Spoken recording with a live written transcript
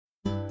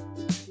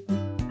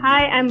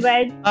Hi, I'm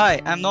Veg.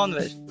 Hi, I'm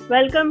non-veg.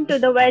 Welcome to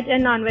the Veg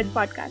and Non-Veg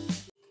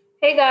podcast.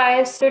 Hey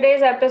guys,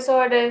 today's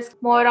episode is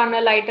more on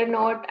a lighter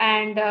note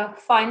and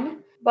fun.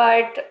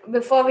 But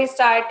before we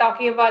start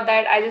talking about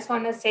that, I just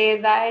want to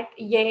say that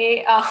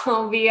yay,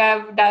 we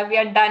are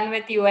done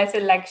with U.S.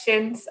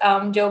 elections.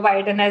 Joe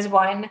Biden has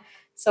won.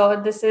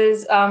 So this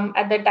is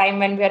at the time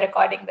when we are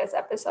recording this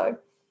episode.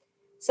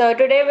 So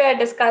today we are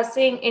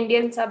discussing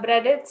Indian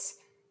subreddits,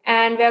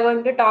 and we are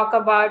going to talk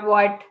about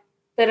what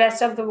the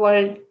rest of the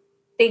world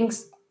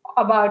thinks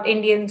about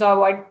Indians or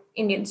what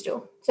Indians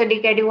do. So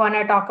DK, do you want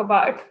to talk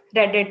about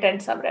Reddit and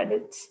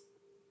subreddits?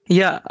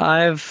 Yeah,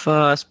 I've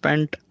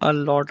spent a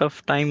lot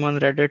of time on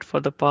Reddit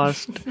for the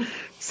past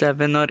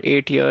 7 or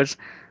 8 years.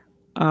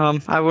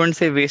 I wouldn't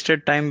say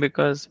wasted time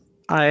because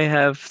I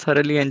have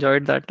thoroughly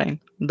enjoyed that time,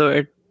 though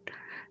it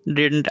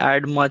didn't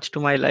add much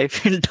to my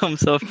life in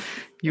terms of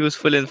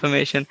useful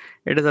information.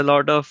 It is a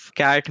lot of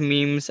cat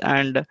memes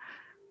and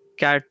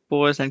cat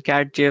posts and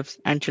cat gifs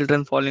and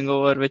children falling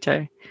over, which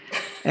I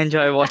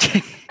enjoy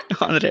watching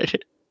on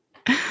Reddit.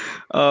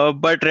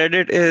 But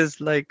Reddit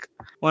is like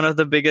one of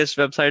the biggest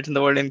websites in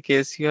the world in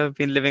case you have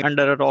been living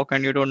under a rock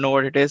and you don't know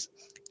what it is.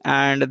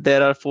 And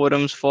there are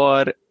forums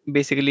for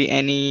basically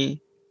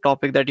any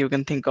topic that you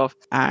can think of.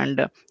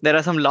 And there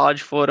are some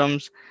large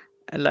forums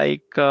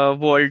like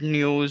World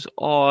News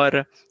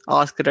or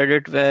Ask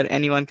Reddit where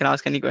anyone can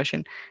ask any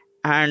question.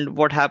 And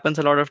what happens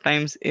a lot of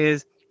times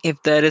is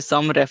if there is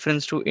some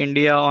reference to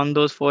India on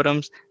those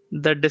forums,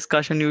 the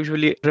discussion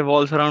usually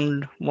revolves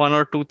around one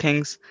or two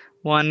things.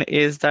 One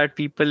is that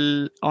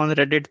people on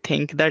Reddit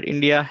think that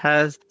India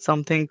has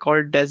something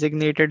called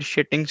designated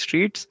shitting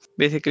streets.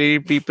 Basically,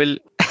 people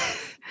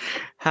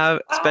have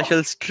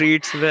special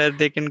streets where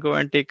they can go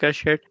and take a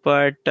shit,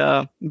 but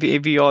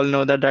we all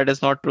know that that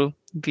is not true.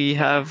 We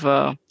have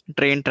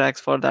train tracks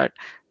for that.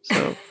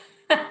 So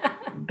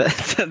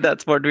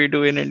that's what we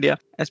do in India,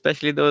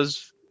 especially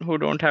those who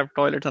don't have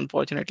toilets,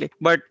 unfortunately.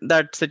 But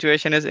that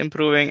situation is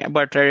improving,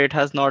 but Reddit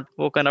has not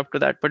woken up to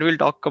that. But we'll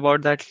talk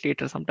about that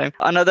later sometime.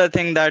 Another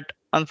thing that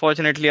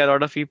unfortunately a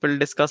lot of people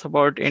discuss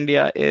about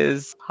India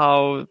is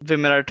how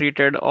women are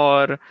treated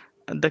or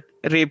the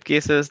rape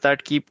cases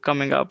that keep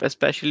coming up,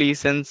 especially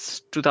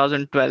since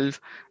 2012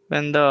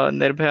 when the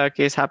Nirbhaya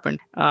case happened.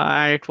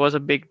 And it was a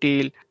big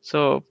deal.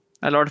 So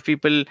a lot of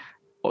people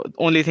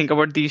only think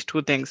about these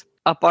two things.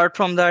 Apart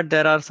from that,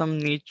 there are some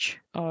niche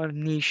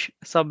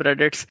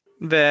subreddits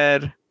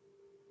where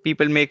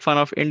people make fun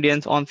of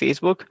Indians on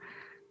Facebook,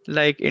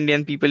 like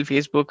Indian People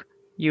Facebook.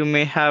 You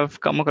may have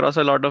come across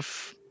a lot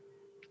of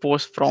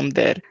posts from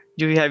there.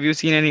 Have you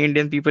seen any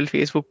Indian People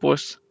Facebook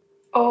posts?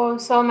 Oh,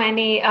 so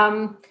many.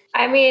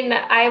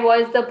 I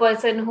was the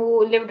person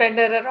who lived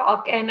under a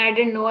rock and I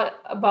didn't know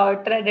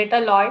about Reddit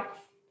a lot,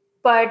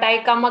 but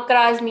I come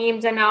across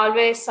memes and I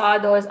always saw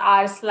those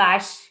r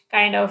slash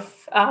kind of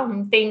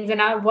things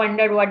and I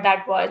wondered what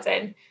that was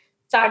and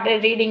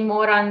started reading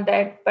more on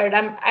that. But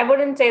I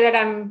wouldn't say that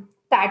I'm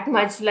that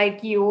much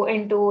like you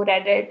into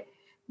Reddit,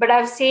 but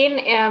I've seen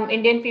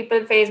Indian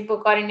People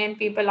Facebook or Indian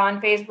People on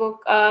Facebook,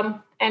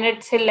 and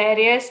it's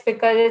hilarious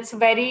because it's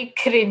very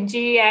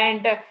cringy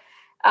and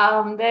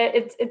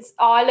it's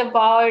all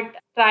about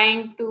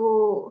trying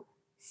to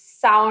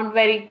sound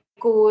very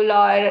cool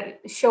or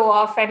show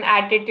off an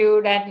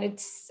attitude, and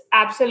it's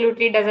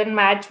absolutely doesn't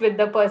match with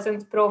the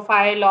person's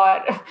profile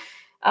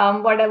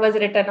or whatever's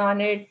written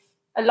on it.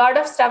 A lot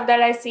of stuff that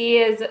I see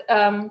is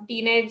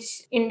teenage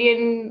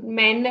Indian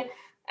men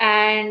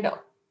and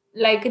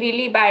like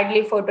really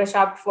badly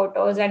photoshopped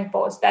photos and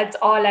posts. That's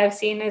all I've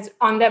seen is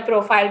on their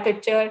profile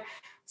picture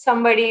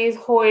somebody is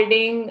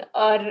holding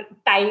a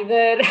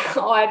tiger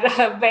or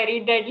a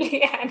very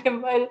deadly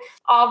animal.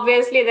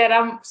 Obviously, there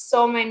are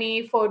so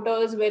many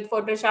photos with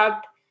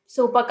photoshopped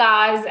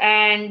supercars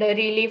and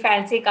really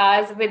fancy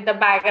cars with the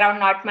background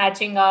not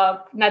matching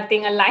up,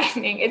 nothing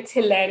aligning. It's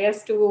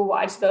hilarious to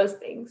watch those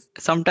things.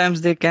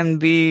 Sometimes they can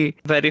be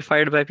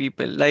verified by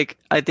people. Like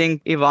I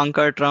think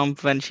Ivanka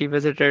Trump when she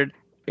visited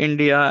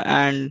India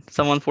and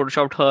someone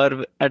photoshopped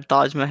her at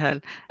Taj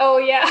Mahal. Oh,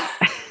 yeah.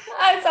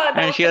 I saw that.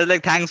 And she was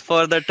like, "Thanks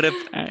for the trip."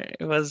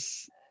 It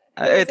was,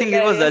 I think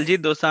it was Daljit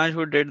Dosanjh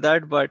who did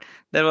that, but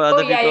there were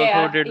other people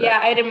who did that.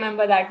 Yeah, I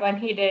remember that one.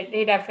 He did.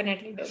 He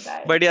definitely did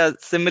that. But yeah,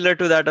 similar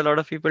to that, a lot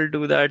of people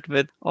do that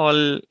with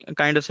all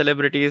kind of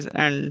celebrities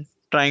and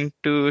trying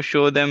to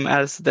show them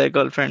as their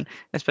girlfriend,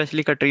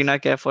 especially Katrina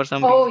Kaif for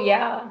some Oh reason.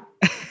 yeah,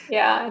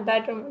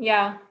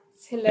 yeah.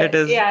 It's It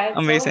is it's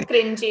amazing. so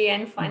cringy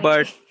and funny.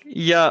 But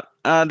yeah,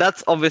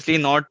 that's obviously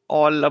not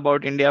all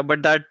about India,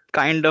 but that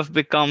kind of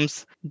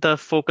becomes the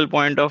focal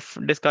point of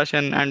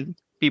discussion, and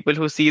people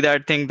who see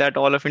that think that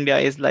all of India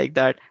is like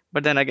that.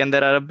 But then again,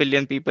 there are a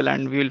billion people,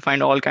 and we will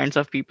find all kinds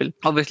of people.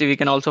 Obviously, we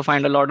can also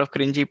find a lot of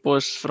cringy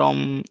posts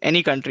from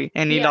any country,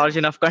 any large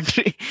enough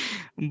country.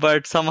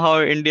 But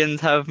somehow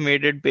Indians have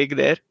made it big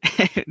there,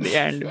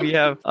 and we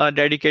have a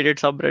dedicated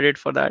subreddit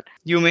for that.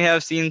 You may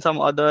have seen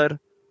some other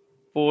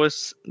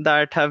posts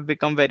that have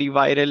become very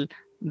viral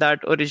that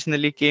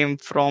originally came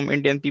from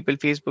Indian People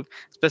Facebook.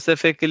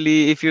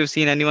 Specifically, if you've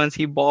seen anyone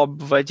see Bob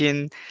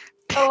Vagin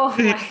Oh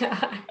my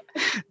God.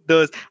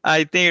 Those,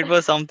 I think it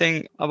was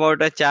something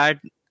about a chat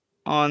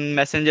on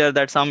Messenger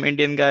that some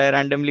Indian guy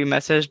randomly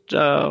messaged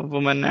a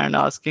woman and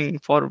asking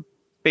for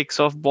pics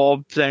of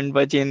bobs and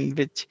vagin,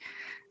 which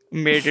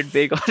made it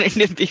big on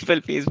Indian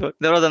people Facebook.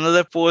 There was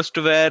another post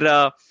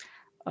where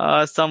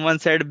someone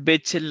said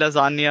bitch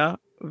lasagna,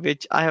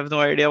 which I have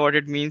no idea what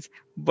it means,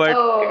 but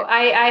Oh,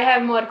 I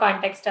have more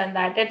context on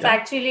that. It's yeah.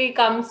 actually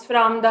comes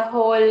from the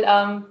whole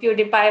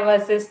PewDiePie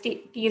versus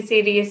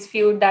T-Series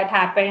feud that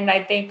happened,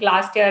 I think,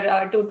 last year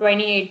to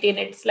 2018.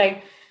 It's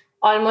like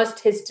almost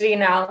history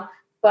now.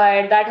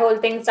 But that whole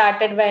thing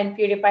started when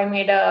PewDiePie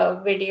made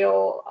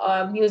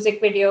a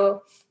music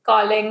video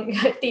calling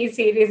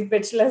T-Series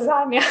bitch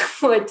lasagna,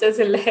 which is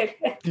hilarious.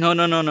 No.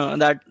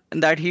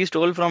 That he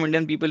stole from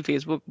Indian people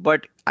Facebook,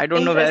 but I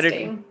don't know where it.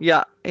 Interesting.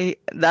 Yeah,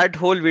 that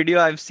whole video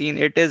I've seen.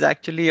 It is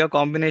actually a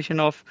combination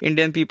of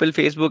Indian people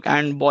Facebook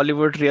and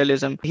Bollywood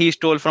realism. He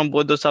stole from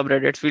both the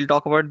subreddits. We'll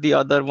talk about the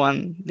other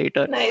one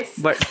later. Nice.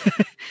 But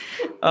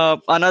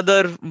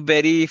another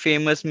very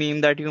famous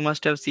meme that you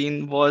must have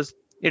seen was,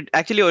 it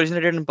actually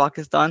originated in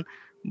Pakistan,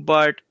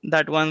 but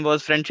that one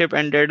was friendship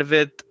ended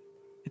with,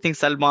 I think,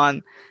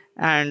 Salman,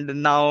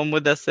 and now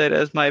Mudassir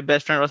is my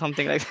best friend or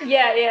something like that.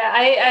 Yeah.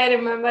 I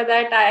remember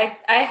that.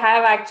 I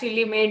have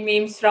actually made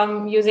memes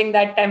from using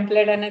that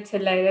template, and it's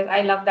hilarious.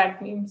 I love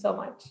that meme so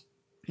much.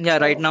 Yeah,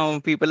 right So now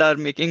people are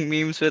making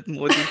memes with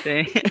Modi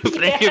saying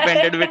friendship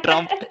ended with yeah.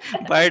 Trump.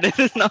 Biden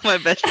is now my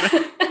best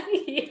friend.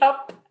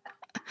 Yup.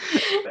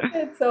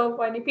 It's so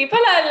funny. People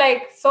are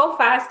like so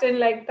fast in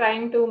like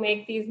trying to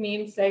make these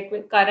memes like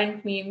with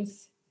current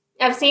memes.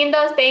 I've seen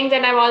those things,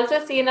 and I've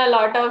also seen a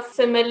lot of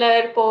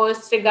similar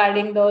posts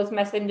regarding those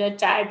messenger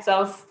chats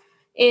of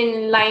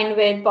in line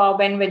with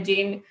Bob and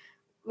Vagine,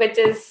 which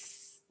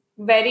is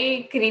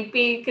very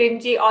creepy,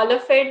 cringy, all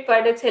of it,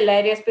 but it's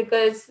hilarious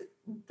because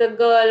the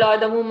girl or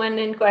the woman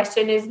in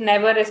question is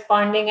never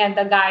responding, and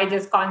the guy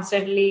just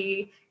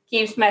constantly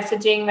keeps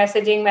messaging,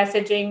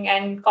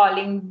 and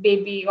calling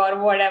baby or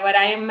whatever.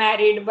 I am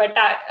married, but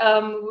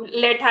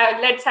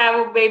let's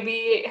have a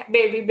baby.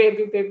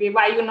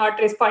 Why you not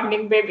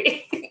responding,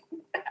 baby?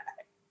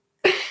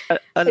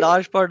 A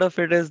large part of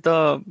it is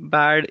the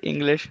bad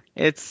English.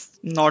 It's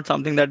not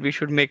something that we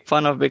should make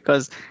fun of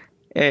because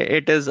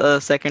it is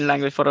a second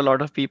language for a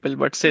lot of people.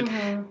 But still,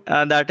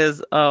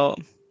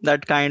 Mhm.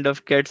 that kind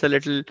of gets a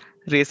little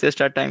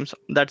racist at times.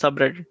 That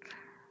subreddit.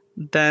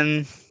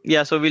 Then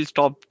yeah, so we'll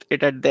stop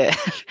it at there.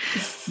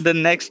 The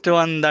next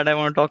one that I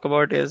want to talk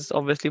about is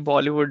obviously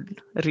Bollywood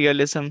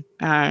realism,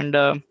 and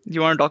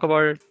you want to talk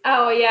about it?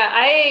 Oh yeah,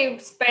 I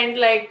spent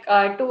like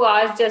 2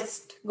 hours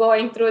just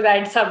going through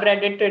that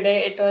subreddit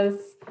today. It was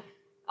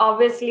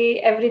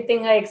obviously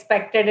everything I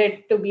expected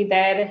it to be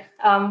there.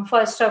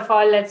 First of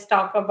all, let's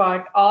talk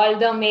about all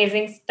the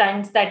amazing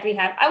stunts that we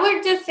have. I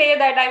would just say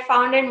that I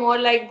found it more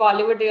like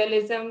Bollywood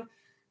realism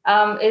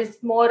is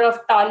more of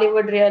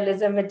Tollywood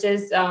realism, which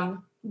is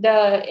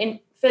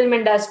film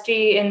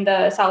industry in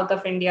the south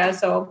of India.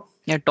 So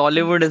Yeah,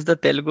 Tollywood is the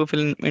Telugu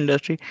film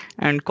industry,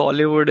 and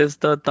Collywood is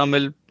the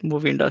Tamil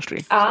movie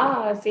industry.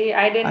 So see,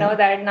 I didn't I know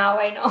that. Now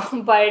I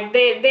know. But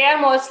they are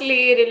mostly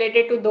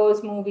related to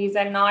those movies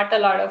and not a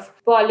lot of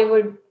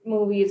Bollywood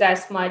movies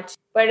as much.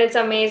 But it's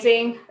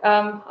amazing.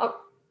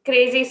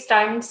 Crazy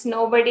stunts.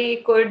 Nobody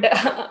could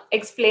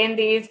explain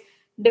these,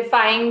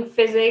 defying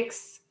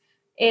physics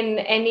in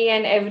any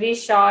and every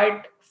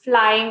shot,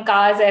 flying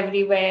cars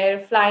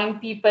everywhere, flying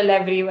people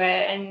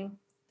everywhere. And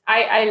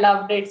I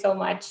loved it so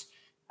much.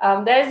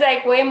 There's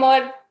like way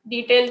more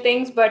detailed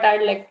things, but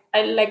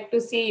I'd like to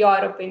see your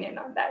opinion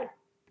on that.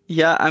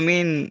 yeah, I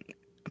mean,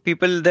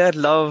 people there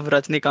love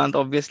Rajnikant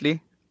obviously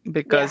Yeah.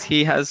 because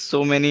he has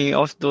so many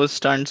of those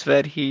stunts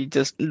where he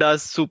just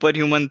does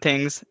superhuman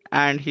things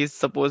and he's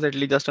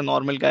supposedly just a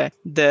normal guy.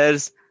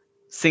 There's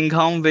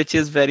Singham, which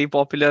is very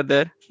popular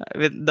there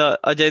with the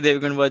Ajay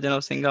Devgan version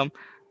of Singham,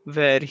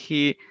 where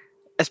he,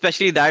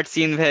 especially that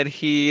scene where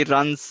he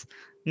runs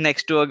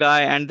next to a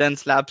guy and then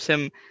slaps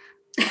him.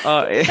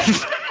 Uh,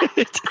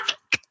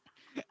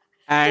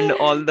 and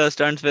all the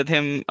stunts with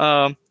him,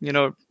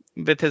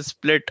 with his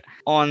split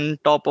on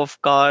top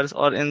of cars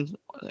or in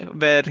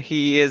where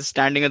he is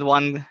standing with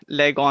one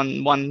leg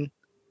on one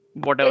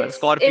whatever It's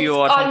Scorpio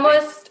or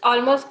something.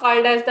 almost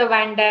called as the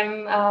Van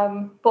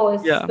Damme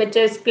pose, Yeah, which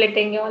is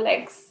splitting your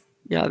legs.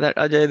 yeah, that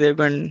Ajay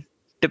Devgan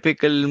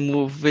typical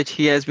move which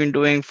he has been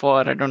doing for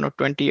I don't know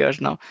 20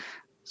 years now.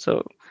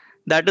 So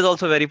that is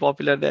also very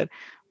popular there.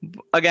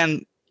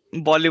 Again,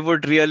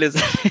 Bollywood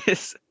realism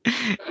is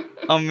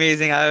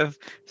amazing. I've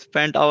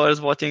spent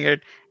hours watching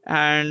it,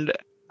 and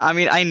I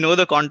mean, I know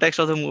the context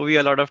of the movie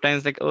a lot of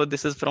times, like, oh,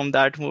 this is from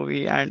that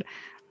movie, and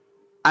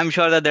I'm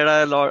sure that there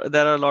are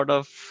a lot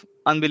of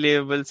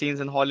unbelievable scenes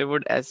in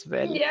Hollywood as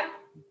well. Yeah.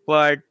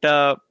 But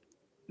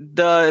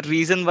the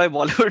reason why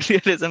Bollywood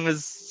realism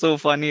is so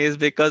funny is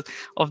because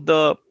of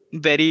the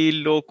very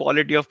low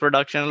quality of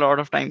production. A lot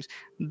of times,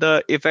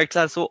 the effects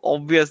are so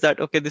obvious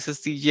that okay, this is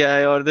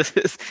CGI or this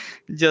is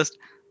just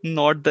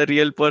not the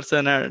real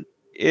person, and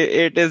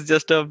it is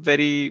just a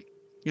very,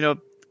 you know,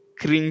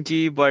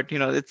 cringy, but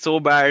it's so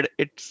bad,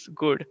 it's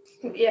good.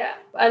 Yeah,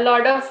 a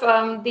lot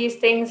of these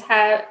things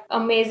have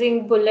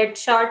amazing bullet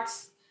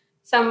shots.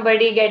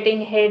 Somebody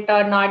getting hit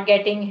or not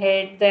getting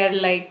hit, they're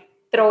like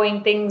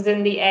throwing things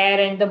in the air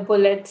and the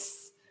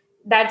bullets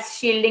that's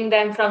shielding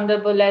them from the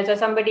bullets, or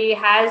somebody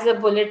has a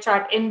bullet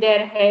shot in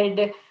their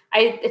head.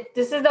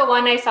 This is the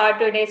one I saw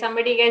today.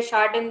 Somebody gets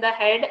shot in the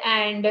head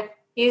and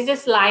he's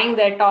just lying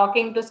there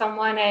talking to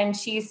someone and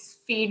she's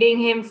feeding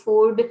him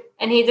food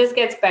and he just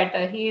gets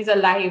better. He's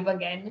alive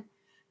again.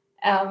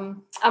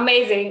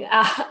 Amazing.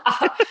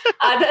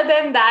 Other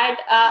than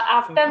that,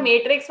 after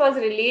Matrix was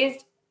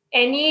released,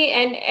 any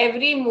and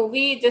every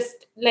movie,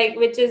 just like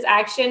which is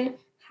action,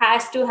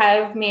 has to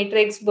have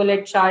Matrix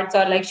bullet shots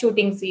or like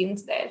shooting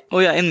scenes there. Oh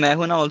yeah, in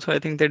Mehuna also I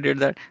think they did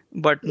that,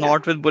 but Yeah.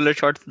 not with bullet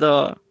shots.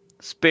 The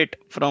spit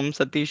from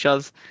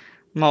Satisha's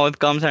mouth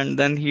comes and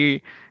then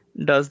he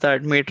does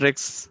that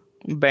Matrix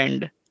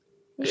bend,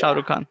 Shah Yeah.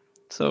 Rukh Khan.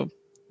 So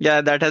yeah,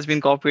 that has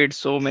been copied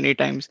so many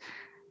times.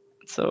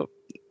 So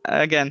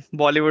again,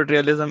 Bollywood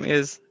realism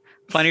is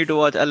funny to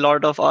watch. A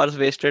lot of hours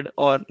wasted,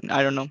 or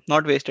I don't know,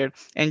 not wasted,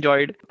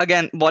 enjoyed.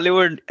 Again,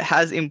 Bollywood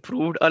has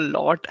improved a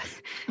lot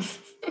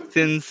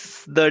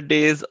since the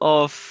days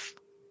of,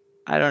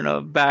 I don't know,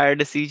 bad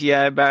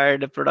CGI,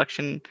 bad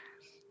production.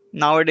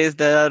 Nowadays,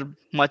 there are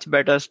much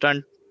better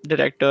stunt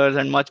directors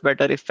and much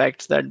better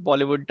effects that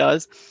Bollywood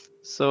does.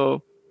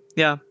 So,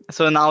 yeah.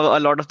 So now a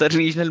lot of the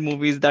regional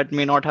movies that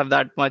may not have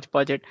that much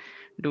budget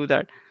do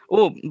that.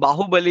 Oh,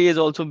 Bahubali is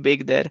also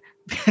big there.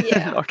 A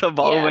Yeah. lot of Yeah.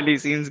 Bahubali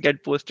scenes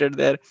get posted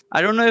there.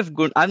 I don't know if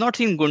I've not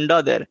seen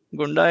Gunda there.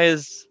 Gunda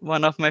is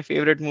one of my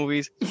favorite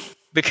movies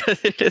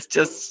because it is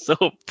just so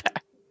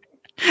bad.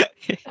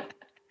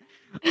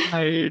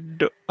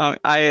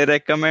 I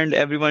recommend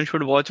everyone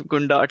should watch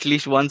Gunda at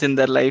least once in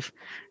their life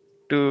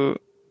to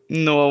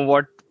know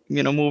what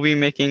movie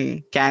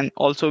making can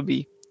also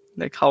be,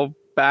 like how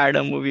bad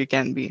a movie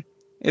can be.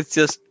 It's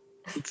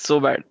so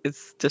bad.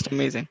 It's just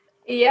amazing.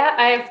 Yeah,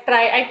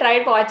 I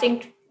tried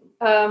watching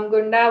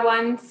Gunda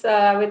once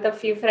with a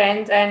few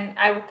friends, and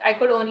I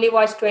could only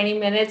watch 20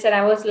 minutes, and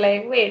I was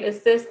like, wait,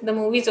 is this the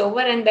movie's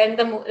over? And then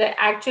the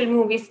actual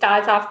movie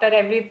starts after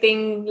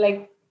everything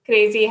like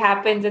crazy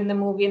happens in the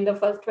movie in the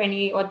first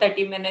 20 or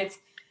 30 minutes.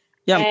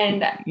 Yeah,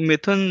 And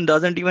Mithun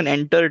doesn't even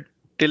enter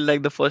till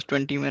like the first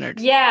 20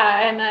 minutes.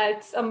 yeah, and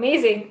it's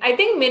amazing. I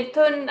think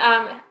Mithun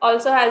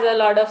also has a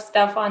lot of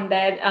stuff on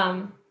there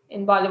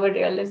in Bollywood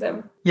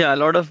realism. Yeah, a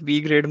lot of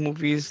B-grade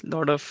movies, a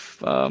lot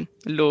of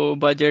low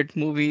budget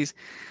movies.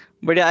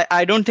 But yeah,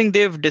 I don't think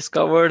they've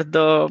discovered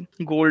the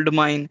gold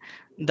mine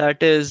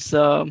that is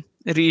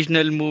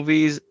regional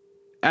movies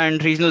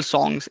and regional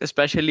songs,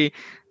 especially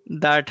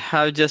that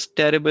have just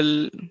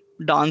terrible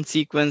dance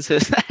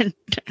sequences and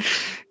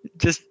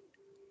just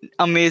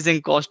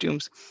amazing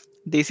costumes.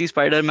 Desi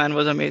Spider-Man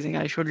was amazing.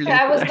 I should link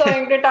I to was that.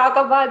 going to talk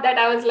about that.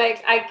 I was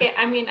like,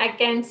 I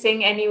can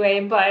sing anyway,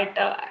 but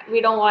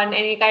we don't want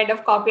any kind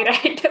of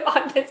copyright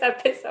on this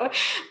episode.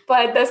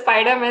 But the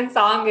Spider-Man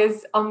song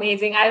is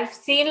amazing. I've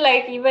seen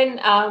like even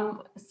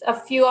a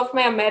few of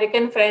my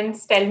American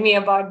friends tell me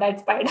about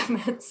that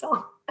Spider-Man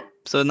song.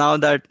 So now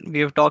that we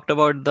have talked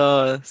about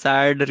the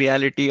sad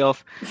reality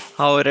of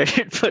how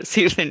Reddit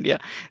perceives India,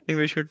 I think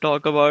we should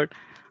talk about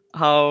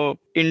how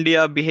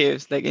India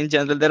behaves. Like in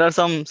general, there are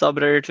some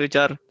subreddits which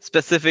are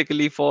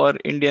specifically for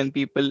Indian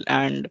people,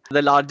 and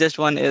the largest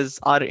one is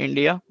Our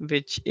India,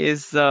 which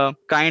is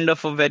kind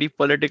of a very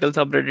political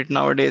subreddit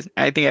nowadays.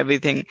 I think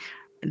everything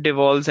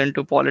devolves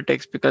into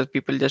politics because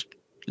people just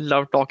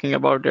love talking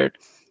about it.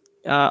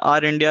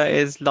 Our India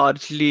is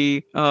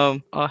largely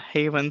a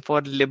haven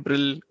for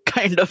liberal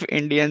kind of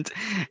Indians.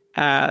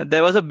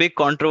 There was a big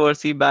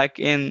controversy back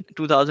in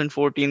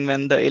 2014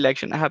 when the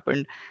election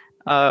happened.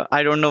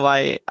 I don't know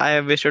why I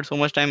have wasted so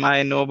much time.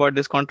 I know about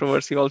this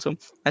controversy also.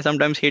 I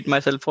sometimes hate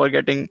myself for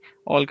getting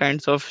all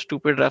kinds of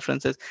stupid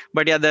references.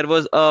 But yeah, there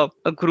was a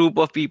group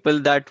of people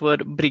that were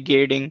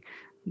brigading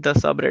the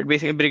subreddit.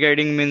 Basically,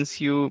 brigading means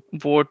you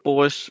vote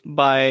posts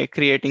by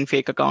creating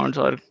fake accounts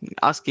or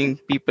asking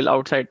people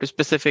outside to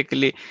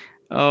specifically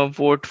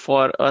vote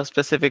for a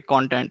specific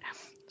content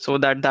so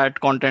that that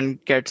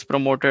content gets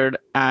promoted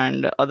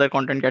and other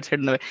content gets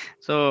hidden away.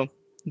 So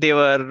they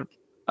were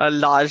a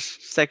large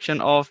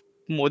section of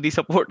Modi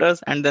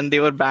supporters, and then they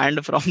were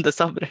banned from the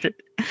subreddit.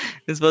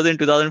 This was in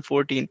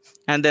 2014.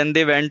 And then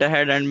they went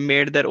ahead and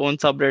made their own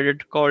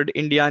subreddit called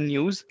India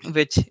News,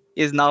 which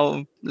is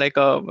now like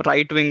a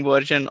right-wing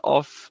version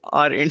of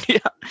Our India.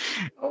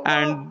 Oh, wow.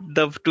 And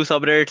the two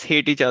subreddits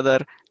hate each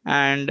other.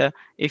 And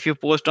if you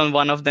post on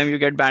one of them, you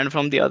get banned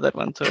from the other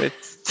one. So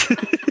it's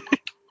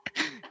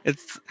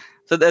it's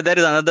so there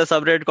is another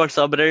subreddit called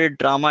Subreddit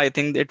Drama. I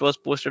think it was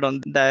posted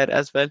on there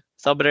as well.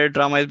 Subreddit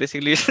Drama is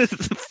basically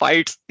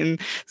fights in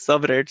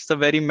subreddits. It's a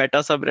very meta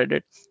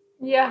subreddit.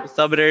 Yeah.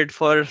 Subreddit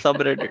for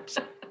subreddits.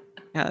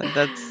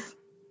 Yeah,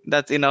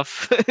 that's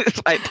enough,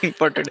 I think,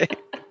 for today.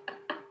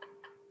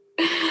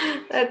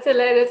 That's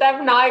hilarious.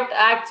 I've not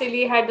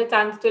actually had the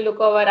chance to look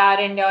over Our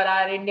India or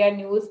Our India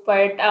News,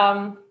 but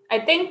I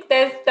think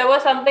there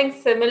was something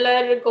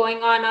similar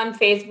going on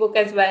Facebook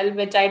as well,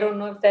 which I don't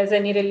know if there's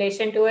any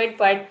relation to it.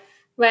 But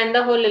when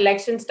the whole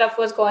election stuff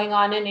was going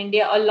on in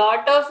India, a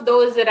lot of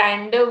those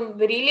random,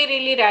 really,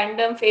 really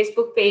random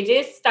Facebook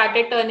pages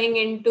started turning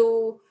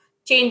into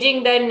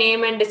changing their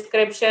name and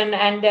description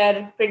and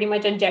their pretty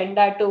much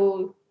agenda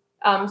to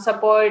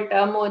support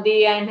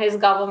Modi and his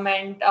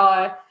government,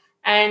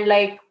 and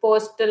like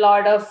post a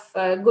lot of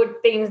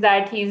good things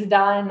that he's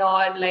done,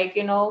 or like,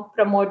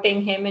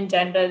 promoting him in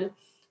general.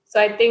 So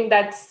I think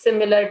that's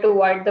similar to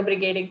what the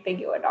brigading thing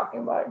you were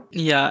talking about.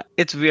 Yeah,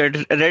 it's weird.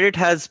 Reddit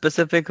has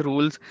specific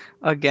rules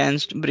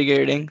against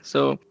brigading.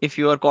 So if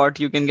you are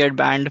caught, you can get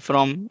banned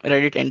from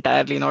Reddit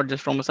entirely, not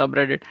just from a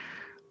subreddit.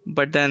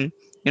 But then,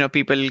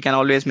 people can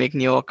always make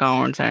new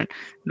accounts and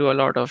do a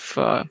lot of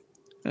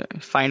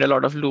find a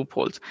lot of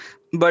loopholes.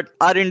 But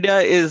our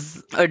India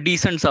is a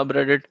decent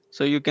subreddit,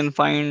 so you can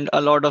find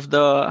a lot of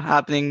the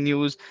happening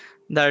news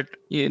that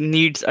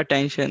needs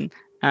attention,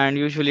 and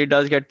usually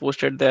does get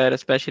posted there,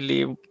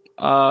 especially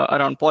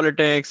around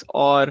politics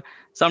or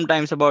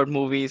sometimes about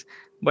movies.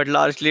 But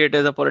largely it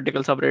is a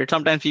political subreddit.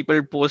 Sometimes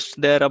people post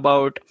there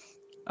about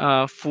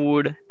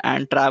food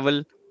and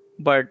travel,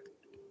 but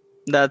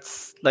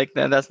that's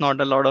not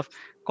a lot of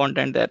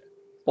content there.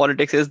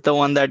 Politics is the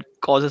one that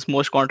causes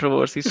most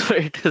controversy, so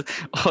it is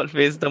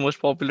always the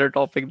most popular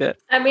topic there.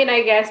 I mean,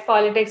 I guess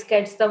politics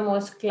gets the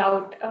most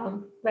clout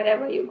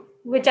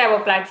whichever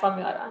platform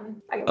you're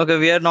on. Okay,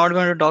 we are not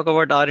going to talk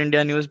about our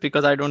India news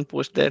because I don't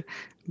post there.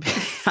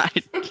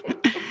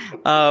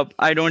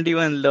 I don't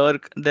even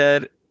lurk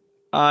there.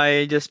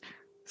 I just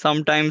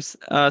sometimes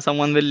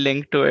someone will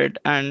link to it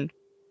and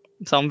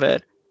somewhere,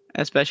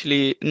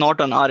 especially not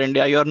on our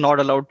India. You're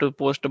not allowed to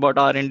post about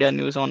our India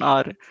news on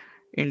our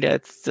India.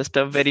 It's just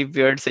a very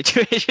weird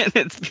situation.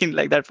 It's been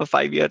like that for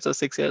 5 years or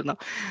 6 years now.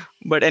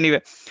 But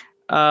anyway,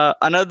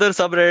 another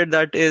subreddit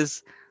that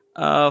is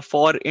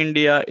for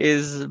India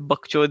is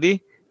Bakchodi.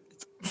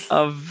 It's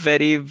a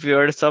very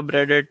weird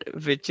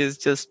subreddit, which is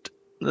just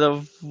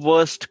the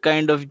worst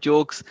kind of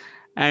jokes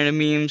and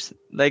memes,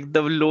 like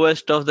the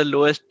lowest of the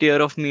lowest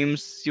tier of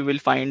memes you will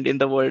find in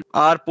the world,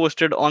 are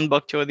posted on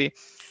Bakchodi.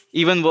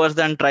 Even worse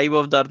than Tribe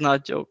of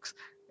Darnath jokes.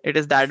 It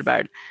is that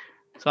bad.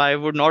 So I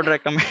would not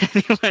recommend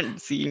anyone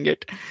seeing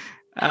it.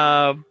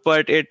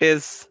 But it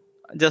is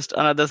just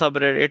another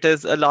subreddit. It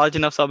is a large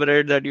enough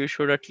subreddit that you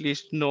should at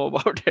least know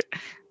about it.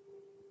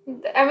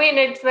 I mean,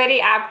 it's very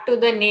apt to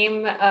the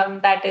name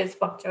that is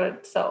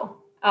Bakchod. So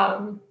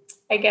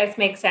I guess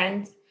makes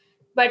sense.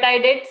 But I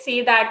did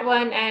see that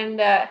one,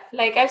 and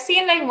I've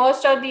seen like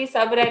most of these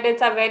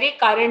subreddits are very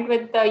current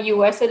with the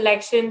US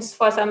elections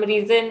for some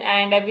reason,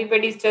 and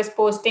everybody's just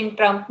posting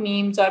Trump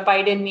memes or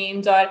Biden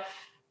memes or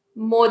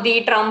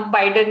Modi, Trump,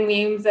 Biden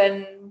memes.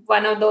 And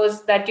one of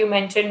those that you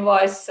mentioned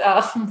was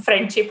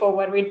friendship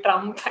over with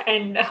Trump,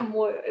 and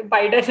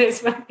Biden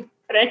is my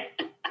friend.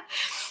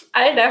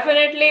 I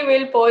definitely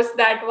will post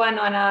that one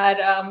on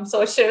our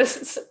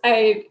socials.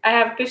 I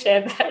have to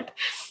share that.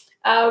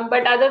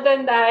 But other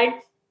than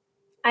that,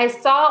 I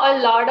saw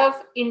a lot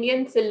of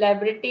Indian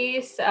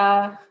celebrities,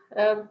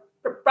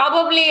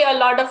 probably a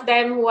lot of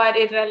them who are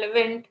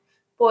irrelevant,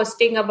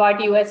 posting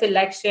about US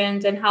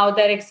elections and how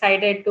they're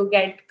excited to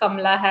get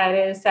Kamala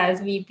Harris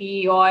as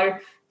VP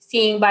or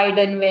seeing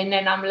Biden win.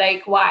 And I'm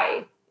like,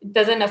 why? It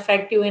doesn't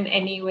affect you in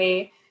any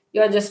way.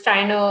 You're just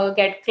trying to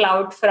get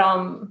clout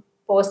from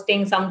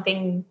posting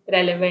something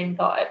relevant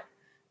or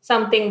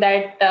something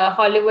that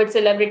Hollywood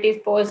celebrities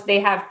post.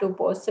 They have to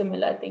post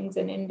similar things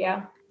in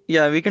India.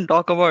 Yeah, we can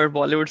talk about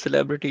Bollywood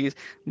celebrities,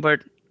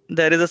 but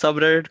there is a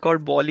subreddit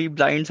called Bolly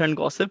Blinds and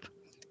Gossip,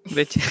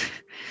 which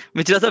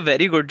which does a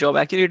very good job.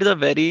 Actually, it is a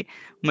very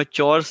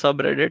mature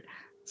subreddit.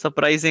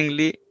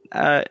 Surprisingly,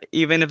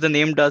 even if the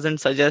name doesn't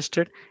suggest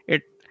it,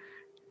 it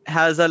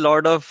has a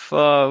lot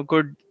of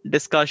good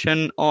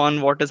discussion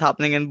on what is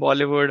happening in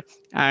Bollywood,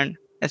 and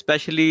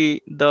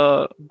especially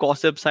the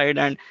gossip side.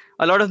 And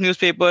a lot of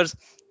newspapers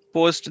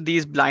post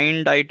these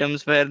blind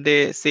items where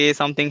they say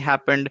something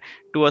happened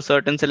to a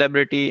certain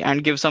celebrity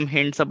and give some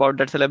hints about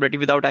that celebrity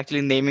without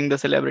actually naming the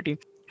celebrity.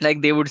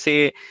 Like they would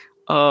say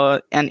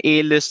an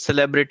A-list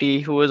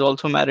celebrity who is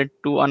also married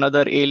to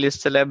another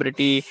A-list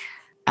celebrity,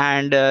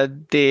 and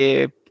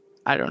they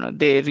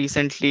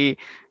recently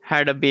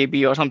had a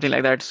baby or something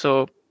like that.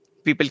 So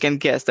people can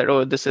guess that,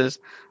 oh, this is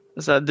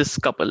this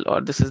couple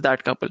or this is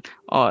that couple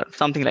or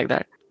something like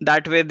that.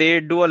 That way they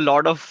do a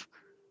lot of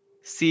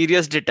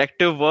serious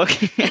detective work.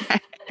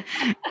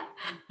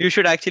 You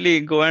should actually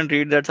go and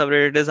read that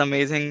subreddit. It is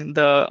amazing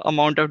the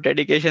amount of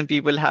dedication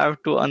people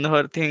have to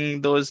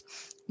unearthing those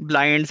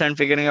blinds and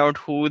figuring out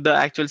who the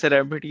actual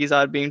celebrities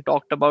are being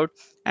talked about.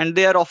 And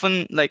they are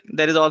often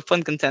there is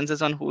often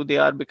consensus on who they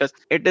are, because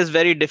it is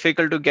very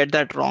difficult to get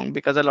that wrong,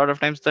 because a lot of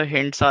times the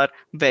hints are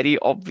very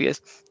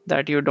obvious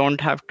that you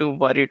don't have to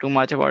worry too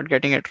much about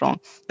getting it wrong.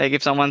 Like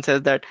if someone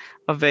says that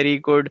a very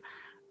good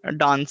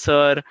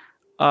dancer,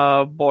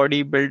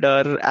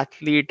 bodybuilder,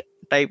 athlete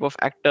type of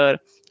actor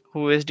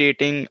who is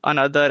dating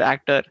another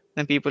actor,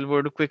 then people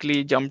would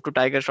quickly jump to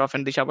Tiger Shroff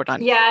and Disha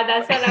Patani. Yeah,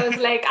 that's what I was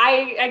like.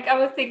 I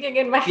was thinking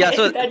in my Yeah, head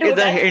so that who the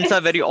that hints are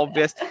is. very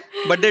obvious,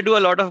 but they do a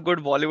lot of good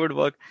Bollywood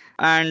work.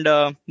 And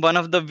one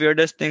of the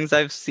weirdest things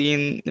I've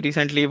seen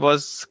recently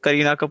was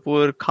Kareena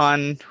Kapoor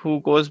Khan,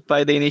 who goes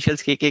by the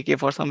initials KKK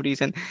for some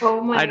reason.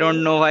 Oh I don't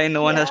my. know why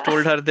no one has Yeah.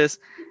 told her this.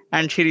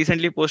 And she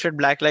recently posted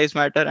Black Lives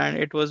Matter, and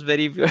it was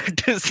very weird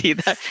to see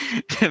that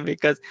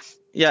because,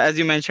 yeah, as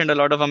you mentioned, a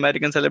lot of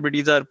American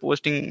celebrities are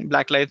posting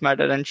Black Lives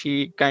Matter, and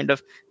she kind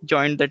of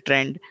joined the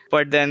trend,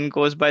 but then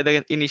goes by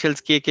the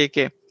initials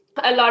KKK.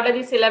 A lot of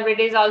these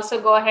celebrities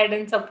also go ahead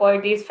and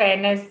support these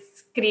fairness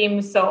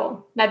screams,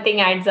 so nothing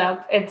adds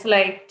up. It's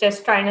like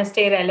just trying to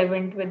stay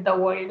relevant with the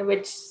world,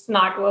 which is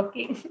not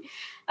working.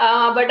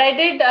 But I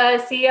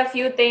did see a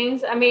few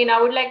things. I mean, I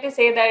would like to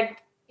say that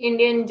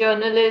Indian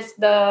journalists,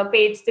 the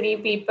page three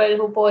people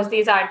who post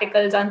these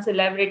articles on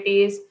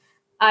celebrities,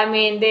 I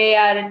mean, they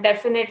are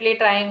definitely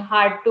trying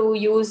hard to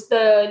use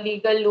the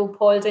legal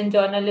loopholes in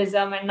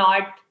journalism and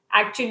not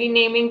actually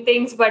naming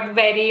things, but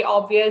very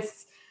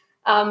obvious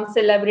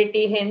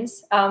celebrity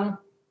hints.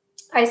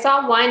 I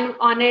saw one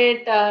on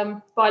it,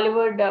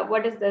 Bollywood,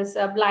 what is this,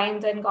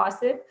 Blinds and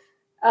Gossip.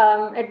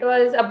 It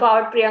was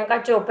about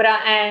Priyanka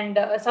Chopra, and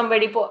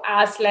somebody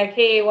asked, like,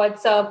 hey,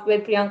 what's up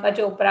with Priyanka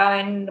Chopra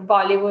and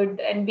Bollywood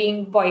and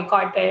being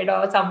boycotted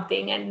or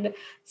something? And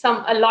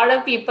a lot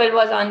of people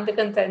was on the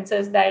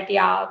consensus that,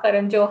 yeah,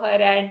 Karan Johar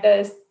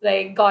and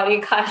like Gauri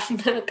Khan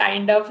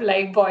kind of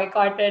like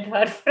boycotted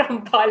her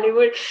from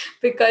Bollywood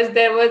because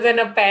there was an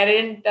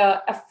apparent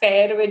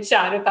affair with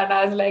Shah Rukh Khan.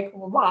 I was like,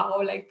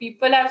 wow, like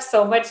people have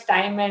so much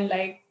time and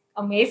like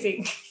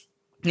amazing.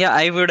 Yeah,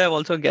 I would have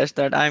also guessed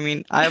that. I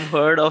mean, I've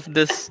heard of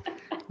this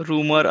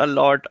rumor a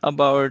lot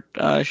about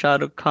Shah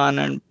Rukh Khan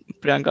and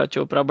Priyanka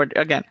Chopra, but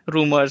again,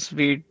 rumors.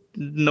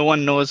 No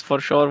one knows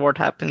for sure what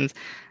happens,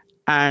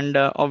 and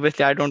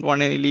obviously, I don't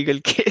want any legal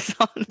case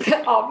on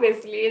it.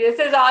 Obviously, this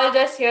is all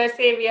just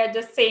hearsay. We are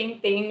just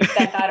saying things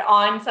that are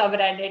on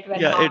subreddit. We're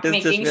Yeah, it not is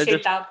just making we're shit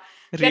just up.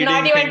 We're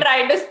not reading even things.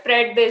 trying to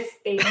spread this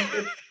thing.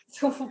 It's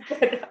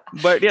super.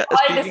 But yeah,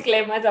 All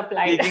disclaimers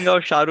applied. speaking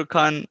of Shah Rukh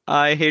Khan,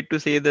 I hate to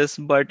say this,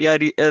 but yeah,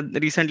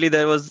 recently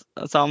there was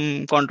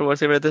some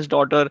controversy with his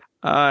daughter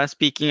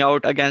speaking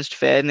out against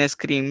fairness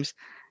creams,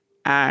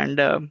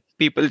 and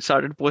people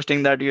started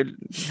posting that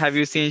have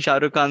you seen Shah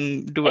Rukh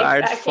Khan do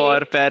ads for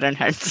Exactly. Fair and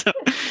Handsome?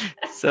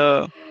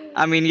 So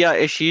I mean,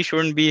 yeah, she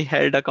shouldn't be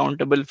held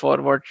accountable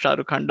for what Shah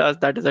Rukh Khan does.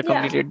 That is a Yeah.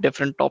 completely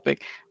different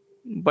topic.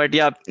 But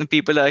yeah,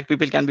 people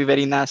can be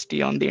very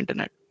nasty on the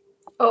internet.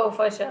 Oh,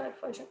 for sure,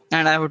 for sure.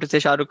 And I have to say,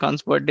 Shah Rukh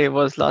Khan's birthday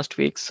was last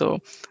week, so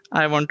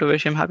I want to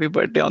wish him happy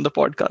birthday on the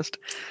podcast.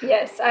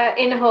 Yes,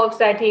 in hopes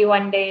that he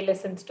one day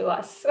listens to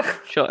us.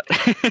 Sure.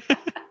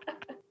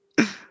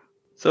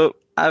 So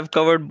I've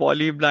covered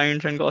Bolly,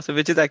 Blinds, and Gossip,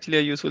 which is actually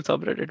a useful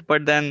subreddit.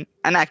 But then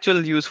an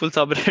actual useful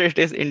subreddit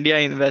is India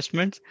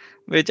Investments,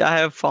 which I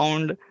have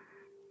found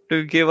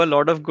to give a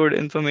lot of good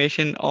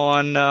information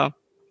on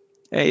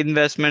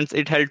investments.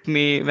 It helped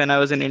me when I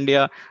was in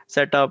India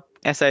set up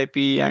SIP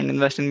and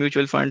invest in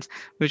mutual funds.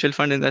 Mutual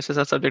fund investors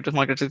are subject to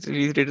market risk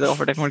rates of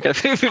technical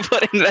before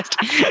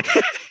investing.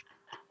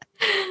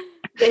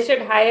 They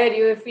should hire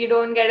you if you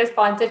don't get a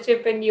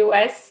sponsorship in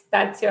US.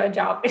 That's your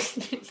job.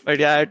 But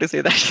yeah, I had to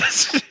say that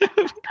just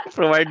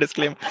provide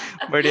disclaimer.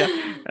 But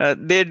yeah,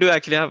 they do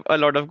actually have a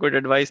lot of good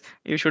advice.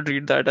 You should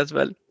read that as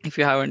well if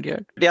you haven't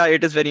yet. Yeah,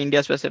 it is very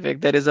India specific.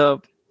 There is a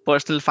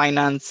personal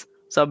finance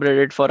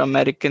subreddit for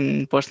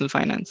American personal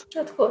finance.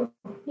 That's cool.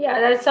 Yeah,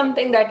 that's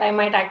something that I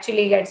might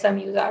actually get some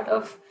use out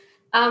of.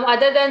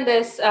 Other than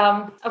this,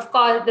 of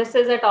course, this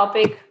is a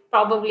topic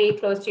probably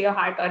close to your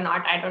heart or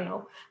not. I don't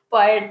know.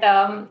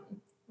 But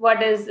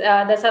what is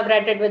the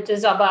subreddit which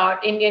is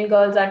about Indian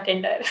girls on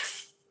Tinder?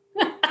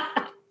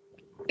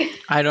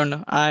 I don't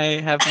know.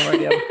 I have no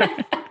idea.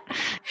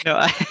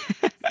 No,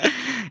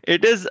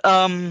 it is.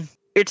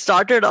 It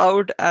started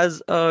out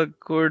as a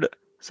good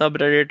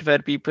subreddit where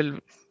people,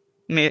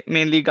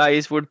 mainly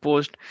guys, would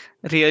post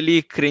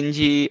really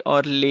cringy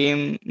or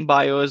lame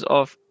bios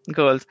of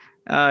girls.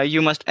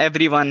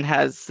 Everyone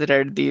has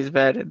read these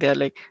where they're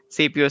like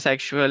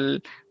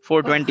sapiosexual,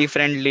 420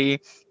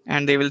 friendly,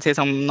 and they will say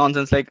some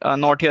nonsense like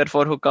not here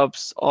for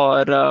hookups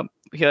or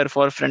here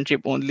for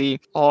friendship only,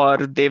 or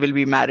they will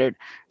be married.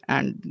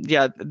 And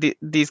yeah,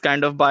 these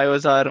kind of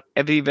bios are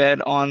everywhere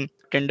on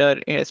Tinder,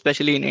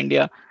 especially in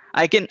India.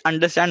 I can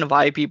understand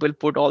why people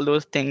put all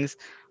those things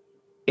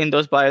in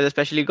those bios,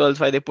 especially girls,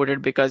 why they put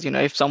it, because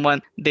if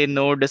someone they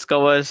know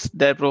discovers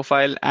their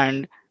profile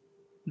and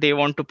they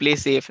want to play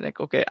safe, like,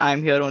 okay,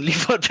 I'm here only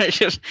for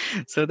pleasure,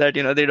 so that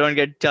they don't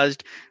get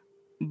judged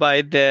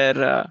by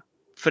their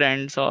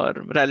friends or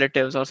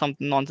relatives or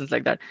something nonsense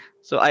like that.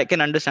 So I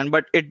can understand,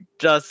 but it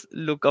does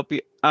look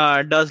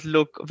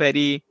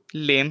very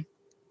lame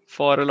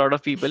for a lot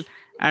of people.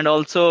 And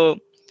also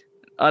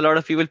a lot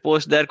of people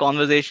post their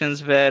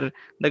conversations where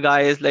the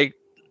guy is like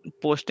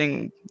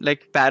posting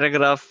like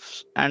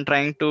paragraphs and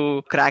trying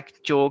to crack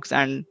jokes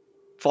and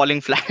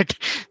falling flat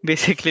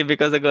basically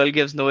because the girl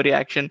gives no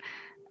reaction.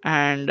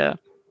 And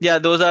yeah,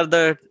 those are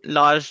the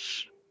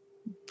large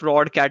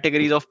broad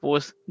categories of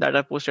posts that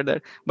are posted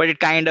there, but it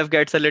kind of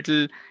gets a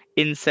little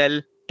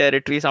incel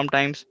territory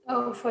sometimes.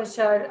 Oh, for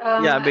sure.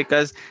 Yeah,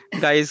 because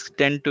guys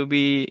tend to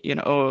be,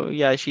 oh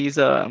yeah, she's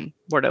a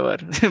whatever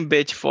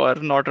bitch for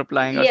not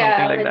replying or something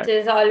Yeah, like which that.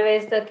 is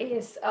always the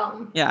case.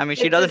 Yeah, I mean,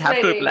 she Which doesn't is have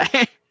to very,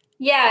 reply.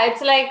 yeah,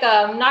 it's like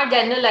not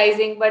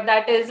generalizing, but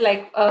that is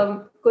like a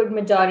good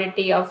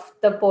majority of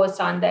the posts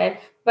on there.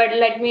 But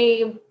let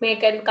me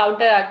make a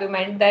counter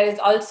argument. There is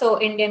also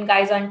Indian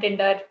guys on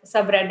Tinder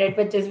subreddit,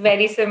 which is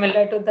very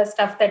similar to the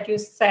stuff that you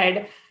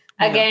said.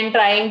 Yeah. Again,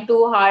 trying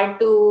too hard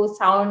to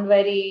sound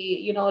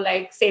very,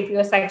 like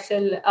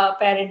sapiosexual,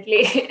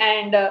 apparently,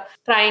 and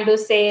trying to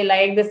say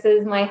like this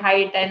is my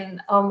height, and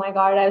oh my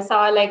god, I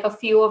saw like a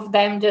few of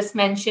them just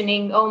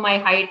mentioning, oh, my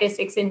height is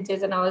 6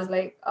 inches, and I was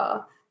like,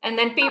 and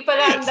then people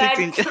on 6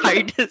 inch that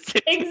height is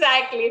 6 inches.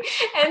 exactly,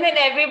 and then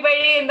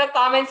everybody in the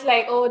comments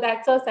like, oh,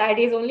 that's so sad,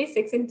 he's only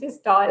 6 inches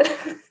tall.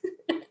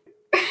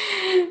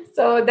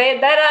 So there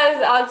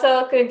is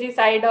also a cringy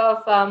side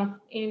of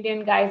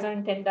Indian guys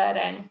on Tinder,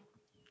 and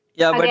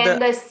Yeah, but again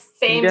the the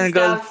same Indian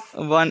girls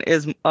stuff. one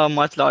is a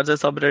much larger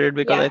subreddit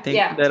because I Yeah, think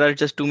yeah. there are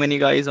just too many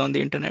guys on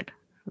the internet.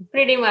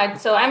 Pretty much.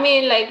 So, I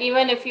mean, like,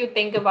 even if you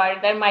think about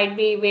it, there might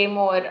be way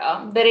more,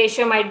 the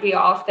ratio might be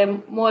off. There are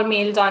more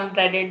males on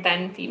Reddit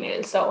than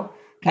females. So,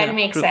 that Yeah,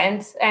 makes true.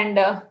 sense. And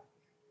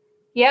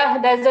yeah,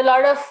 there's a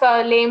lot of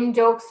lame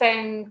jokes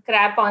and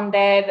crap on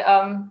there.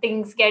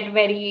 Things get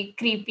very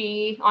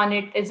creepy on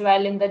it as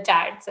well in the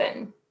chats.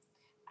 And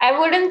I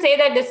wouldn't say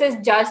that this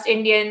is just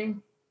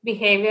Indian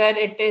behavior,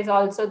 it is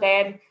also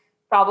there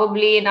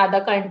probably in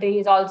other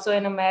countries, also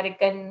in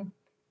American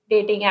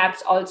dating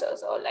apps, also.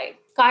 So, like,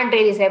 can't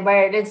really say,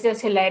 but it's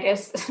just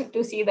hilarious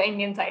to see the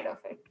Indian side of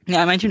it.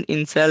 Yeah, I mentioned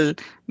incel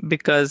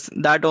because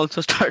that also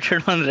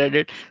started on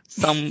Reddit.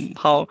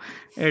 Somehow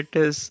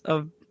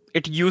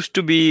it used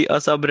to be a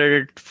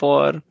subreddit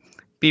for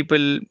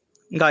people,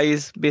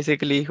 guys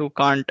basically, who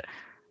can't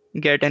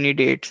get any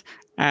dates.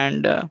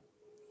 And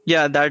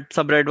yeah, that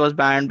subreddit was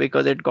banned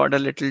because it got a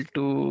little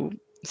too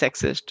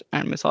sexist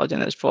and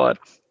misogynist for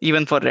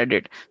even for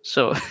Reddit.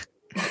 So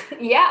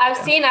Yeah,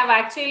 yeah. I've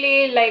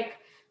actually like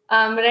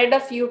read a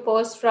few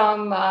posts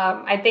from,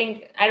 I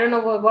don't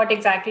know what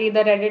exactly the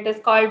Reddit is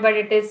called, but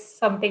it is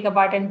something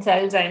about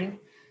incels. And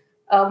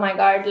oh my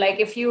god, like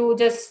if you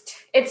just,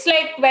 it's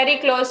like very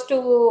close to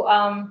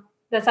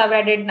the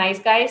subreddit nice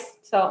guys.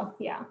 So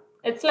yeah,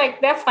 it's like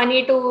they're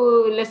funny to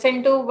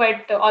listen to,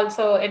 but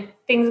also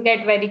things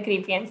get very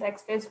creepy and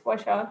sexist for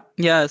sure.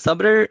 Yeah,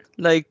 subreddit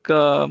like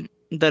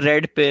the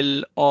red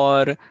pill,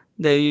 or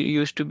there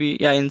used to be,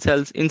 yeah,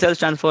 incels. Incel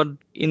stands for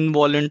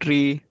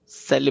involuntary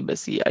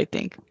celibacy, I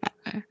think.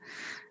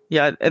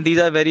 Yeah, and these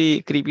are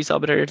very creepy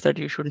subreddits that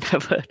you should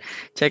never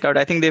check out.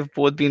 I think they've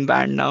both been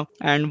banned now,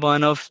 and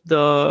one of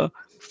the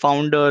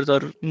founders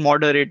or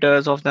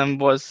moderators of them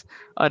was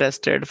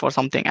arrested for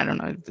something. I don't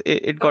know.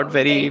 It got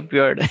very Okay.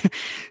 weird.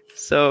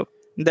 So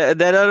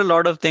there are a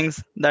lot of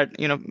things that,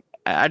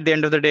 at the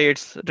end of the day,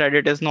 it's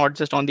Reddit is not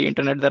just on the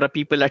internet. There are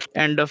people at the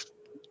end of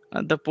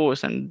the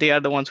post, and they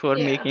are the ones who are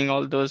Yeah. making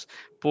all those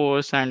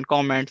posts and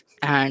comments.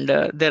 And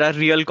there are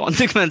real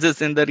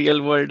consequences in the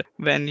real world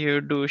when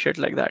you do shit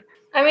like that.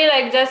 I mean,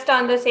 like just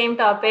on the same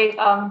topic,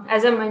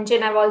 as I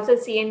mentioned, I've also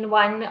seen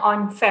one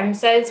on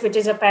femcells, which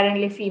is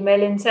apparently female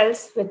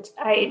incels, which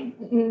I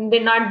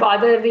did not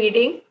bother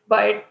reading,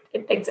 but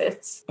it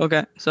exists.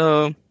 Okay,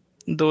 so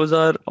those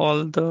are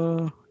all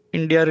the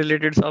India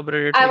related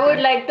subreddits, I would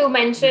guess. like to Did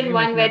mention you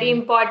one mention very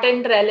anything?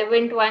 important,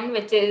 relevant one,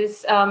 which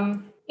is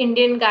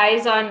Indian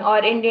guys on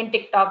or Indian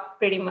TikTok,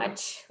 pretty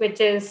much, which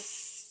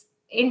is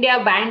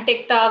India banned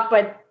TikTok,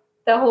 but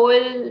the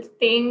whole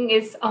thing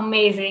is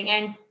amazing.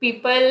 And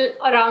people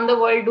around the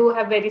world do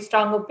have very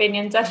strong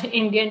opinions on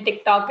Indian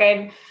TikTok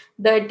and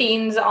the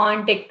teens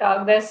on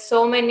TikTok. There's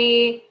so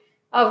many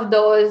of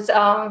those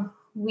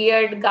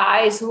weird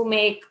guys who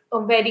make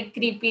a very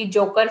creepy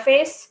Joker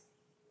face,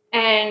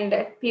 and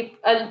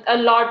a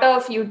lot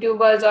of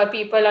YouTubers or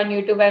people on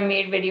YouTube have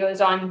made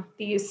videos on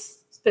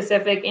these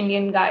specific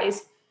Indian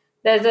guys.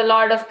 There's a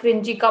lot of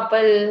cringy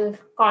couple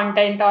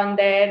content on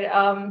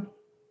there,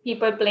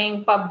 people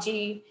playing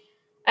PUBG.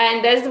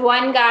 And there's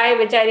one guy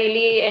which I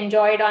really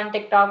enjoyed on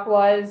TikTok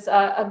was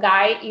a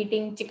guy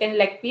eating chicken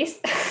leg piece.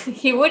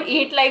 He would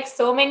eat like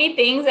so many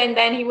things, and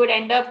then he would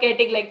end up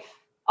getting like,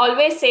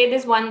 always say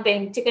this one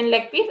thing, chicken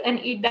leg piece, and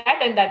eat that,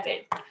 and that's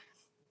it.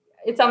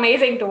 It's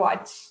amazing to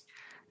watch.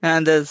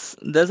 And there's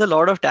a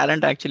lot of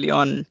talent actually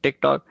on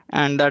TikTok,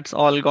 and that's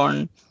all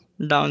gone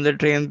down the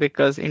drain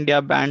because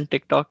India banned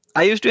TikTok.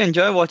 I used to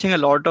enjoy watching a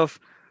lot of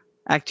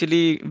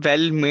actually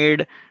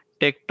well-made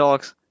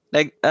TikToks.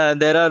 Like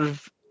there are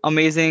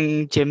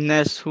amazing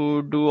gymnasts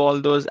who do all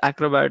those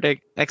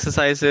acrobatic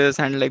exercises,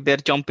 and like they're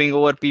jumping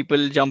over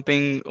people,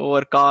 jumping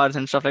over cars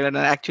and stuff like that, and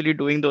actually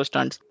doing those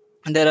stunts.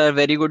 And there are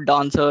very good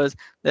dancers.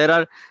 There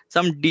are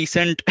some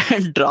decent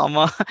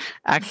drama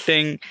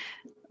acting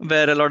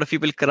where a lot of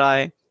people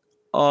cry.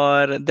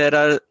 Or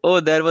there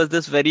was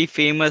this very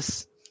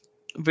famous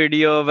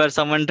video where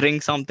someone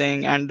drinks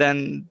something and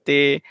then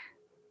they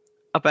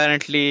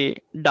apparently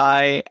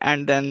die,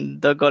 and then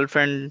the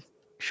girlfriend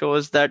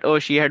shows that, oh,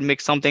 she had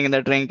mixed something in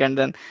the drink, and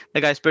then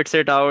the guy spits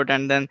it out,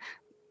 and then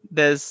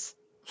there's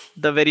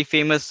the very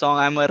famous song,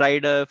 I'm a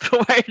rider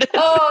provider.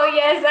 Oh,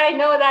 yes, I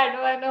know that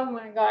one. Oh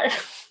my God.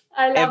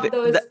 I love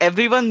those.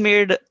 Everyone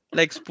made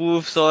like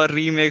spoofs or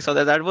remakes of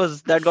that.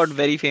 That got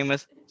very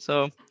famous.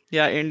 So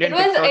yeah, Indian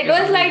TikTok It is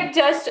was amazing. like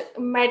just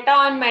meta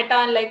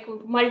on like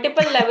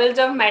multiple levels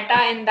of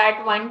meta in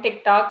that one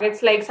TikTok.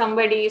 It's like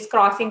somebody is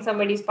crossing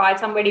somebody's path,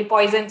 somebody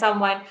poisoned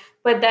someone,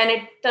 but then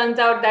it turns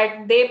out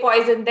that they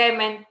poisoned them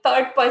and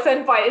third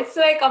person poisoned. It's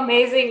like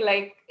amazing,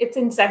 like it's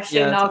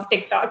inception Yeah, of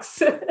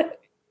TikToks.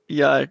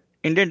 yeah.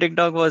 Indian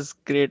TikTok was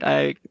great.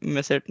 I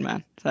miss it,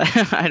 man.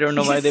 I don't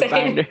know why they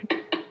banned Same. it.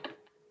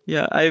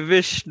 Yeah, I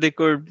wish they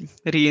could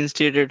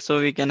reinstate it so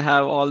we can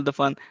have all the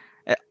fun.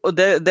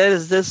 There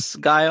is this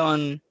guy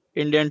on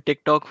Indian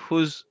TikTok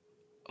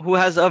who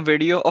has a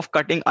video of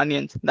cutting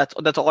onions.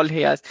 That's all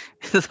he has.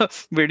 It's a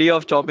video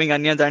of chopping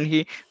onions, and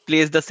he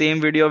plays the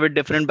same video with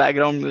different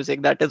background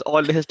music. That is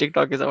all his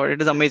TikTok is about.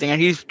 It is amazing, and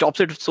he chops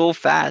it so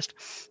fast.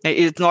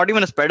 It's not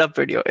even a sped up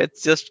video.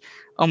 It's just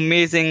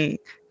amazing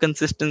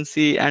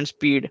consistency and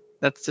speed.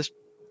 That's just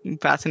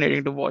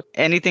fascinating to watch.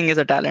 Anything is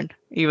a talent,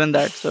 even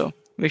that. So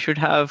we should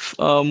have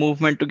a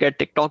movement to get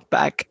TikTok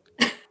back.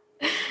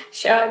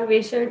 Sure,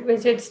 we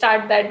should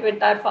start that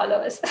with our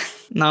followers.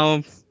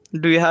 Now,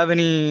 do you have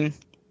any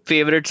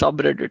favorite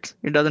subreddits?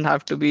 It doesn't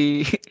have to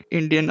be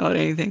Indian or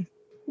anything.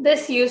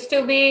 This used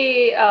to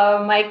be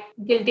my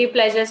guilty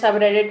pleasure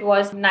subreddit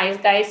was Nice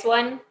Guys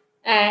one,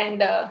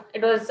 and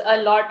it was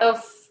a lot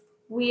of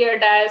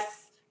weird ass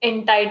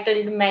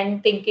entitled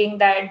men thinking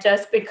that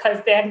just because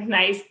they're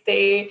nice,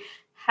 they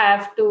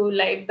have to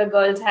like the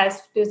girls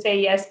has to say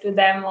yes to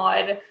them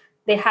or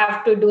they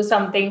have to do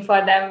something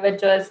for them,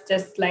 which was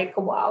just like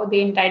wow, the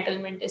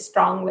entitlement is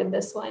strong with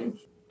this one.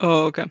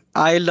 Oh, okay.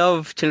 I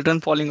love children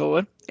falling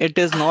over. It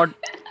is not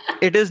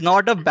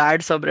a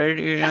bad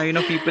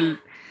subreddit. People,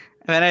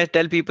 when I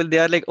tell people, they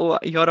are like, "Oh,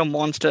 you're a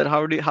monster.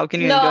 How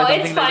can you No, enjoy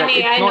it's something like that?" funny.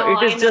 It's I not. know.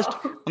 It is I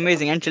just know.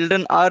 amazing. And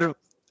children are.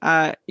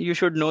 You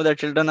should know that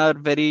children are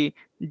very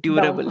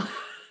durable. Dumb.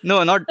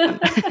 No, not.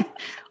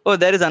 Oh,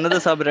 there is another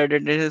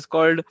subreddit. It is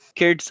called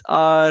 "Kids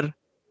Are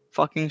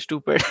Fucking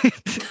Stupid,"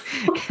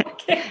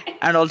 Okay.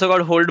 and also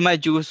called "Hold My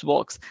Juice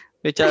Box,"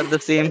 which are the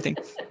same thing,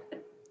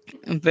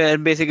 where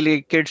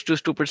basically kids do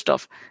stupid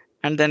stuff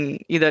and then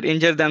either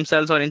injure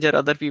themselves or injure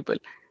other people.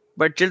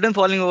 But children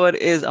falling over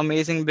is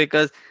amazing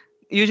because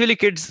usually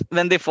kids,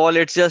 when they fall,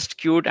 it's just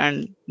cute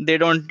and they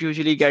don't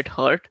usually get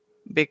hurt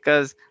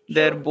because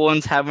their True.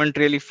 bones haven't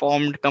really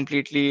formed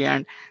completely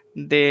and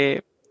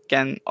they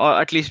can, or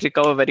at least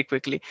recover very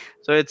quickly.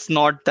 So it's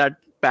not that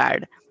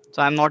bad.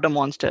 So I'm not a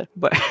monster,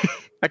 but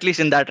at least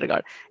in that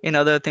regard. In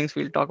other things,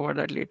 we'll talk about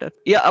that later.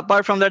 Yeah,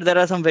 apart from that, there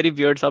are some very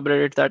weird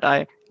subreddits that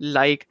I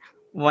like.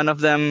 One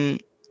of them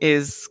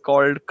is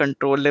called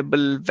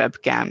Controllable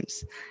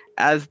Webcams.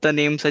 As the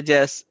name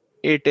suggests,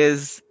 it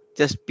is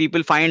just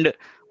people find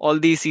all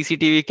these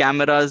CCTV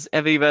cameras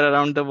everywhere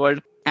around the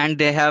world and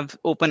they have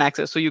open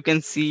access. So you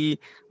can see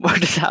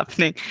what is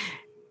happening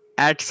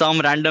at some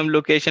random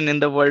location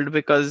in the world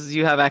because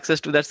you have access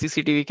to that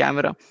CCTV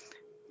camera.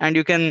 And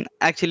you can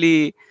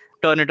actually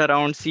turn it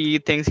around, see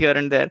things here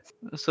and there.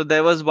 So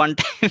there was one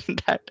time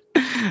that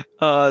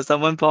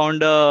someone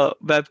found a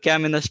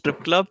webcam in a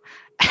strip club,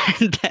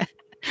 and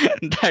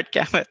that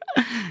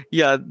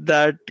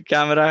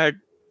camera had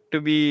to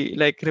be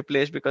like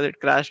replaced because it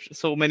crashed.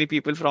 So many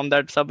people from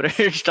that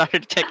subreddit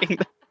started checking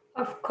that.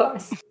 Of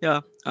course. Yeah,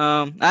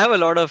 I have a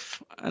lot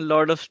of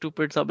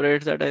stupid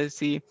subreddits that I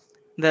see.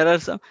 There are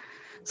some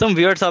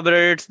weird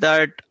subreddits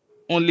that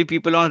only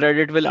people on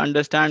Reddit will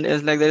understand.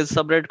 Is like there is a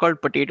subreddit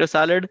called Potato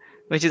Salad,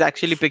 which is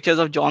actually pictures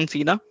of John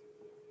Cena.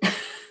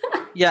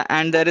 Yeah,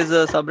 and there is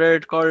a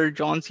subreddit called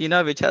John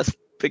Cena, which has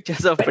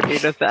pictures of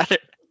potato salad.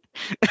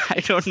 I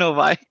don't know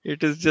why.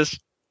 It is just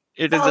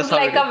Sounds how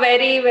like it is. a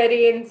very,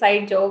 very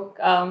inside joke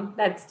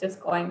that's just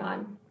going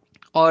on.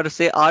 Or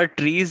say our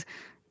trees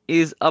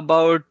is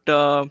about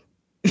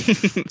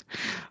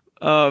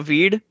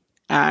weed,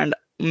 and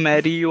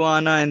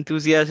marijuana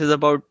enthusiast is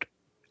about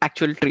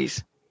actual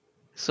trees.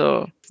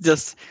 So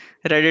just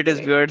Reddit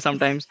is weird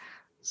sometimes.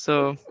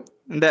 So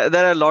there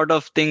are a lot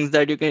of things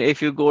that you can,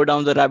 if you go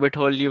down the rabbit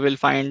hole, you will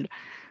find.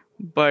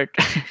 But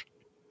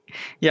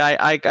yeah,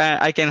 I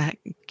can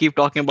keep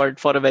talking about it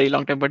for a very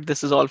long time, but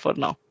this is all for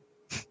now.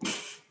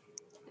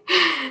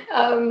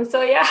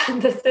 So yeah,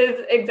 this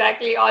is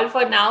exactly all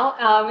for now.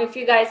 If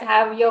you guys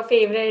have your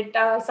favorite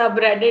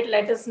subreddit,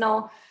 let us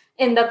know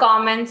in the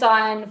comments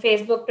on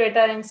Facebook,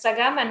 Twitter,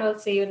 Instagram, and we'll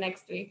see you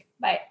next week.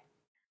 Bye.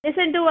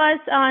 Listen to us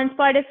on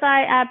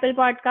Spotify, Apple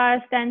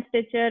Podcast, and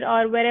Stitcher,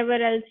 or wherever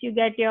else you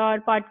get your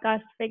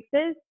podcast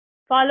fixes.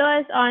 Follow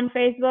us on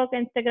Facebook,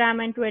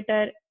 Instagram, and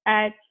Twitter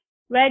at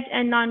Veg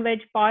and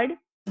Non-Veg Pod.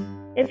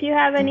 If you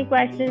have any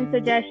questions,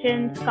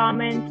 suggestions,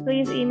 comments,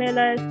 please email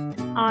us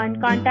on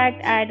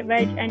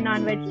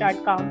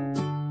contact@veganonnveg.com.